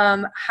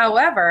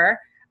 However,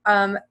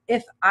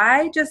 if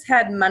I just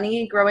had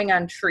money growing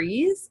on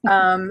trees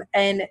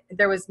and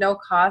there was no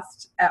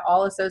cost at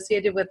all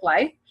associated with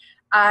life,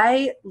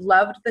 I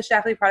loved the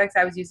Shaklee products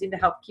I was using to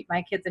help keep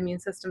my kids' immune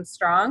system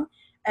strong.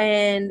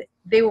 And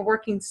they were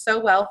working so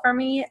well for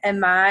me and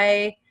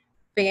my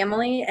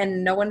family,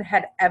 and no one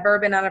had ever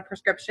been on a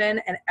prescription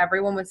and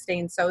everyone was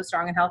staying so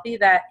strong and healthy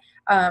that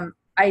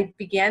I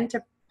began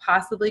to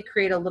possibly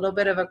create a little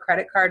bit of a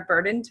credit card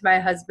burden to my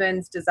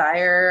husband's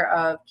desire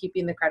of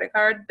keeping the credit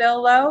card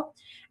bill low.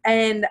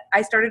 And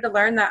I started to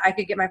learn that I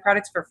could get my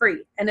products for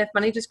free. And if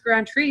money just grew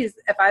on trees,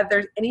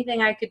 there's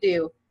anything I could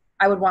do,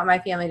 I would want my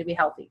family to be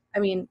healthy. I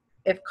mean,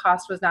 if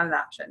cost was not an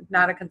option,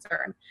 not a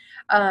concern.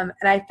 And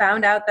I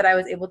found out that I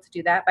was able to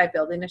do that by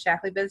building a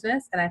Shaklee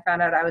business. And I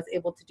found out I was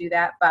able to do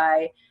that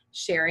by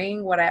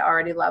sharing what I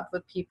already loved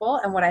with people.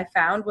 And what I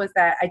found was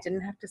that I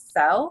didn't have to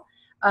sell.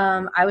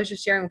 I was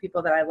just sharing with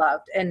people that I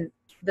loved. And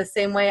the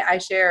same way I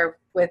share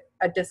with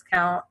a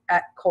discount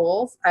at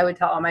Kohl's, I would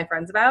tell all my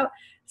friends about.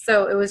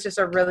 So it was just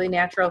a really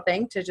natural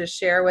thing to just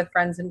share with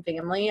friends and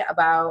family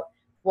about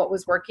what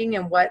was working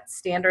and what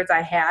standards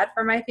I had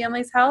for my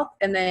family's health,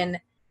 and then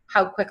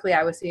how quickly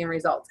I was seeing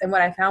results. And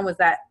what I found was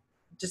that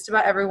just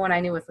about everyone I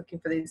knew was looking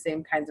for these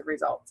same kinds of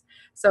results.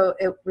 So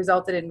it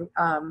resulted in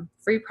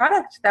free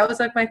product. That was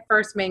like my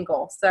first main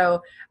goal.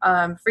 So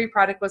free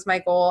product was my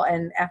goal.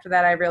 And after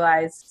that, I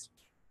realized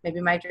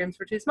maybe my dreams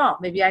were too small.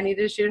 Maybe I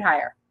needed to shoot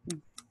higher.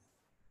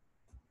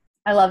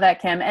 I love that,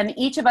 Kim. And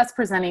each of us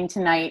presenting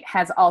tonight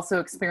has also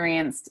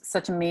experienced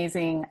such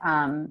amazing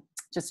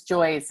just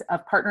joys of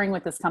partnering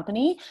with this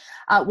company.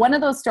 One of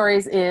those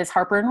stories is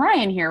Harper and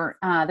Ryan here,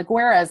 the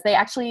Guerras. They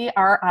actually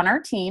are on our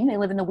team. They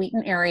live in the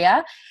Wheaton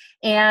area.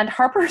 And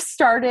Harper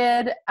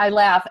started, I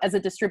laugh, as a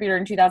distributor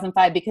in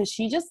 2005 because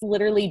she just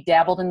literally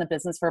dabbled in the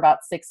business for about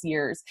 6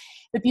 years.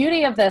 The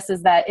beauty of this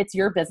is that it's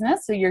your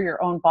business, so you're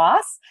your own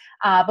boss.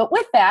 But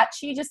with that,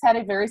 she just had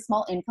a very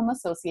small income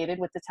associated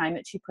with the time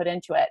that she put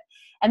into it.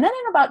 And then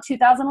in about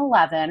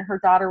 2011, her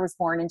daughter was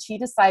born, and she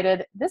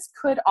decided this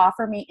could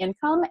offer me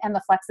income and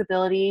the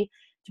flexibility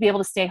to be able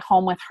to stay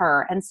home with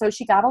her. And so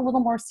she got a little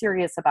more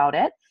serious about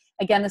it.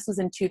 Again, this was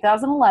in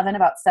 2011,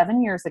 about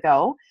 7 years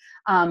ago.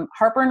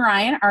 Harper and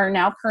Ryan are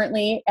now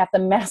currently at the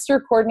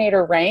Master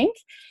Coordinator rank.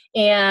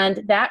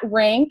 And that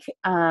rank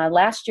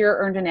last year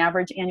earned an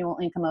average annual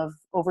income of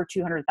over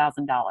 $200,000.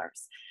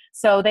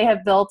 So they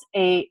have built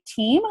a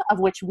team of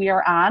which we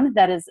are on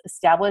that is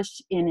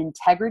established in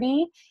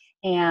integrity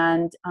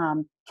and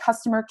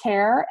customer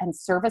care and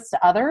service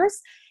to others.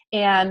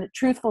 And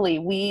truthfully,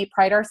 we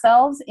pride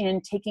ourselves in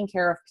taking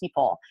care of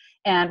people.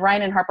 And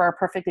Ryan and Harper are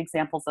perfect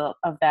examples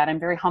of that. I'm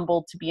very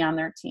humbled to be on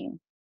their team.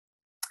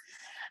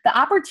 The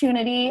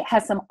opportunity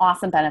has some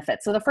awesome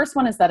benefits. So the first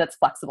one is that it's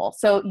flexible.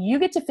 So you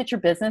get to fit your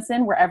business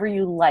in wherever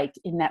you like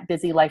in that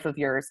busy life of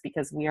yours,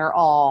 because we are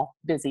all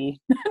busy,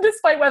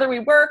 despite whether we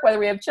work, whether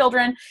we have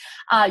children.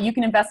 You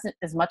can invest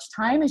as much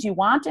time as you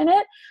want in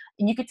it,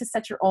 and you get to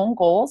set your own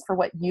goals for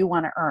what you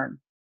want to earn.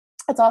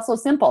 It's also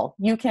simple.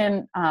 You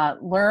can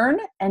learn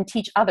and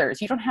teach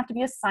others. You don't have to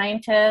be a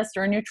scientist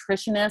or a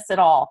nutritionist at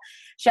all.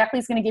 Shaklee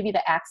is going to give you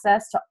the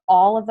access to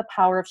all of the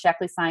power of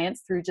Shaklee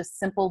science through just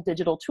simple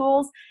digital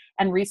tools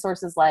and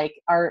resources like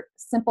our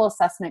simple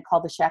assessment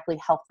called the Shaklee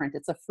Health Print.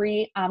 It's a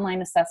free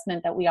online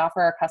assessment that we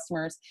offer our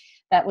customers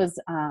that was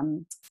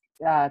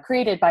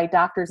created by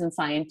doctors and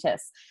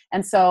scientists.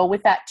 And so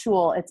with that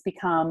tool, it's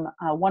become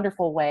a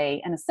wonderful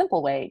way and a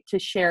simple way to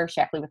share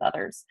Shaklee with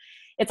others.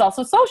 It's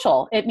also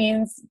social. It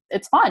means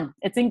it's fun.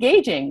 It's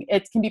engaging.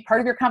 It can be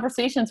part of your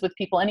conversations with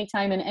people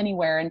anytime and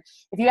anywhere. And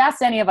if you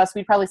asked any of us,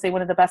 we'd probably say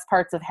one of the best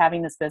parts of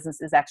having this business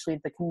is actually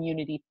the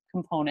community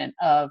component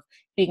of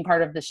being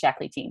part of the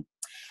Shaklee team.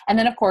 And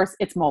then, of course,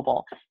 it's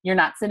mobile. You're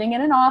not sitting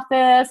in an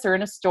office or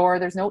in a store.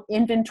 There's no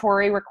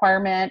inventory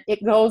requirement.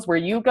 It goes where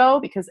you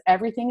go because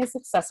everything is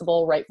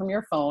accessible right from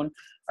your phone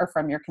or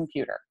from your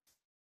computer.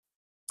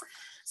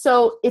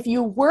 So if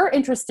you were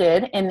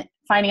interested in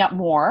finding out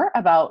more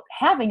about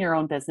having your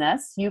own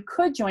business, you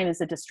could join as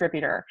a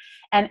distributor.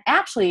 And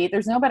actually,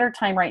 there's no better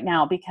time right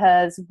now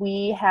because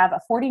we have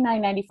a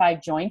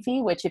 $49.95 join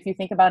fee, which if you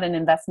think about an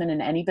investment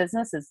in any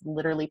business is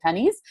literally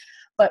pennies.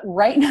 But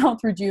right now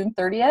through June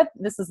 30th,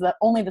 this is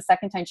only the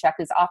second time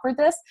Shaklee's offered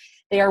this,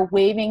 they are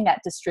waiving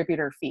that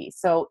distributor fee.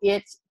 So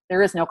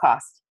there is no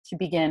cost to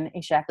begin a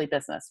Shaklee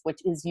business, which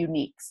is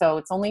unique. So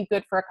it's only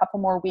good for a couple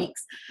more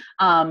weeks.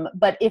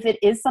 But if it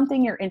is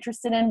something you're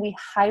interested in, we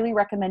highly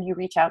recommend you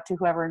reach out to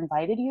whoever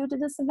invited you to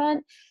this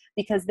event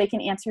because they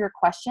can answer your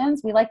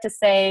questions. We like to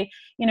say,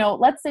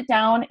 let's sit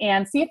down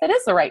and see if it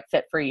is the right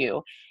fit for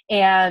you.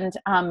 And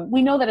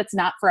we know that it's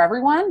not for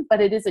everyone,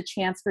 but it is a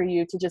chance for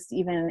you to just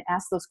even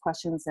ask those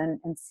questions and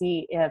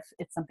see if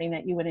it's something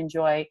that you would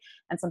enjoy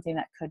and something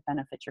that could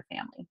benefit your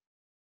family.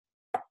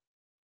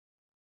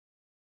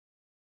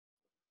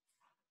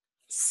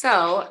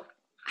 So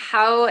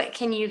how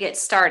can you get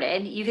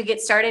started? You could get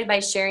started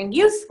by sharing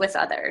youth with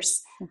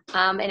others.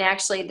 And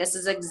actually, this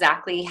is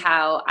exactly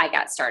how I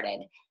got started.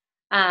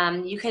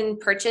 You can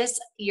purchase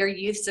your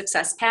Youth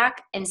Success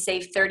Pack and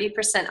save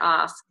 30%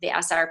 off the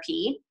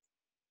SRP.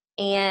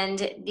 And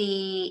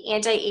the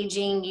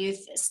Anti-Aging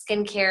Youth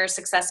Skincare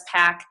Success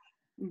Pack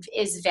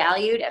is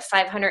valued at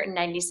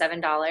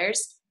 $597.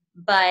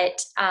 But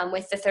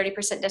with the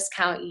 30%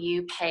 discount,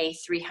 you pay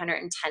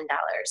 $310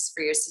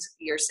 for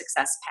your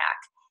Success Pack.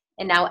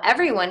 And now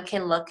everyone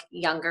can look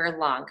younger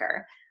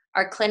longer.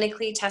 Our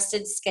clinically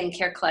tested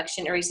skincare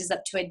collection erases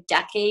up to a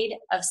decade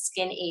of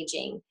skin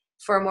aging,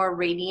 for a more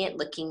radiant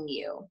looking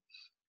you.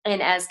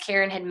 And as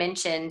Karen had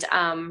mentioned,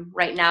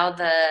 right now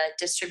the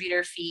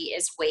distributor fee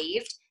is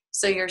waived,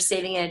 so you're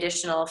saving an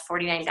additional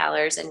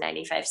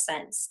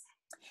 $49.95.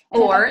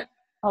 Or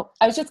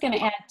I was just going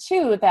to add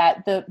too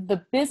that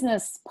the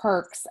business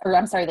perks, or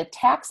I'm sorry, the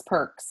tax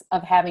perks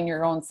of having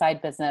your own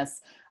side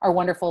business are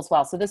wonderful as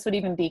well. So this would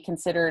even be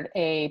considered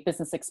a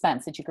business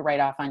expense that you could write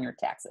off on your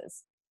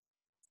taxes.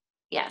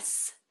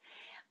 yes.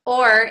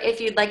 Or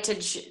if you'd like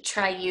to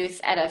try youth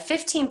at a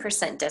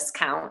 15%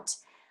 discount,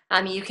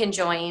 you can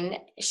join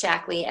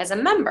Shaklee as a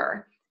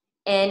member.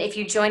 And if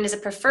you join as a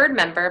preferred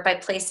member by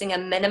placing a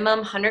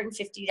minimum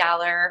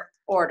 $150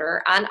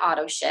 order on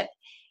AutoShip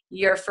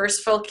your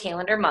first full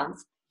calendar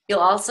month, you'll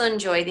also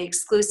enjoy the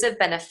exclusive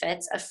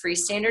benefits of free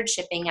standard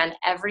shipping on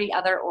every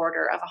other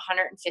order of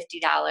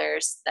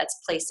 $150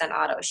 that's placed on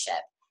AutoShip.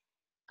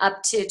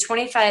 Up to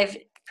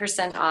 25%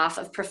 off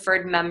of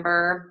preferred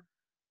member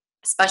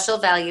special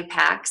value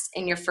packs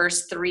in your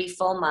first 3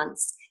 full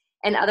months,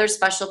 and other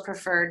special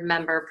preferred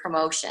member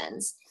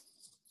promotions.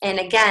 And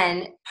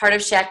again, part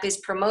of Shaklee's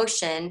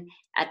promotion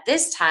at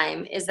this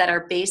time is that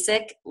our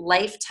basic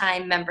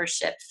lifetime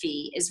membership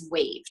fee is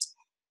waived.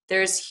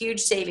 There's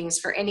huge savings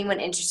for anyone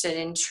interested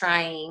in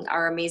trying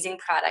our amazing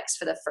products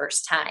for the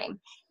first time.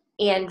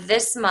 And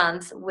this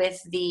month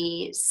with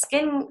the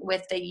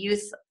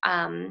youth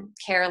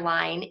care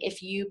line,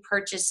 if you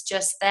purchase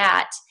just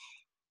that,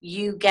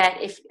 you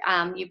get, if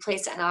you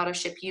place it on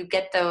AutoShip, you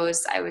get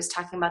those, I was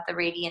talking about the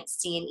Radiant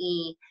C and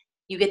E,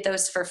 you get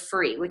those for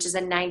free, which is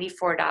a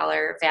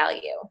 $94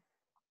 value.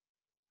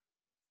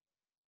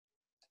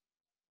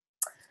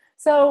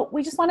 So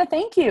we just want to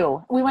thank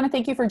you. We want to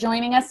thank you for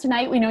joining us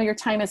tonight. We know your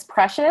time is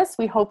precious.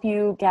 We hope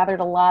you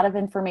gathered a lot of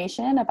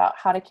information about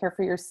how to care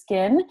for your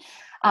skin.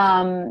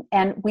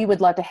 And we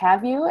would love to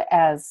have you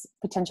as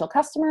potential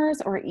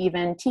customers or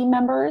even team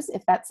members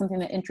if that's something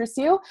that interests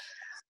you.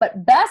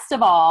 But best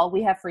of all,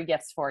 we have free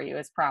gifts for you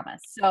as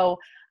promised. So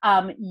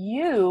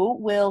you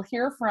will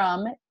hear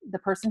from the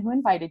person who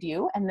invited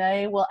you, and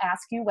they will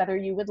ask you whether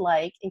you would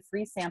like a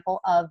free sample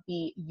of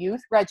the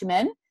youth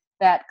regimen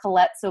that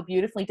Colette so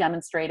beautifully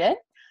demonstrated,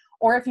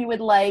 or if you would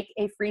like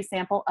a free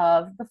sample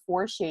of the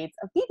 4 shades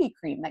of BB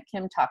cream that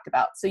Kim talked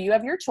about. So you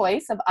have your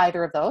choice of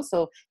either of those,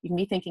 so you can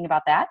be thinking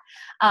about that.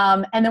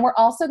 And then we're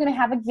also gonna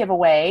have a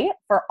giveaway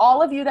for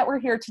all of you that were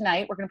here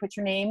tonight. We're gonna put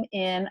your name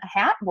in a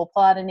hat. We'll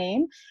pull out a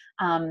name,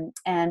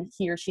 and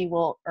he or she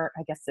will, or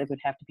I guess it would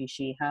have to be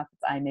she, huh?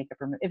 It's eye makeup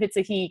remover. If it's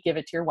a he, give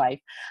it to your wife.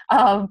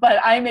 But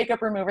eye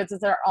makeup remover, this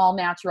is our all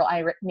natural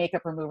eye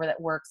makeup remover that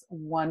works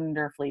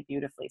wonderfully,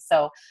 beautifully.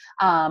 So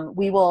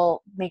we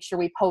will make sure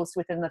we post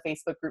within the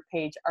Facebook group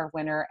page our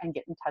winner and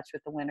get in touch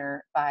with the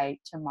winner by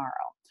tomorrow.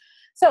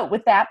 So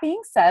with that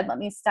being said, let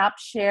me stop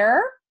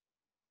share.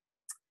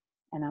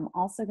 And I'm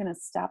also going to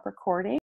stop recording.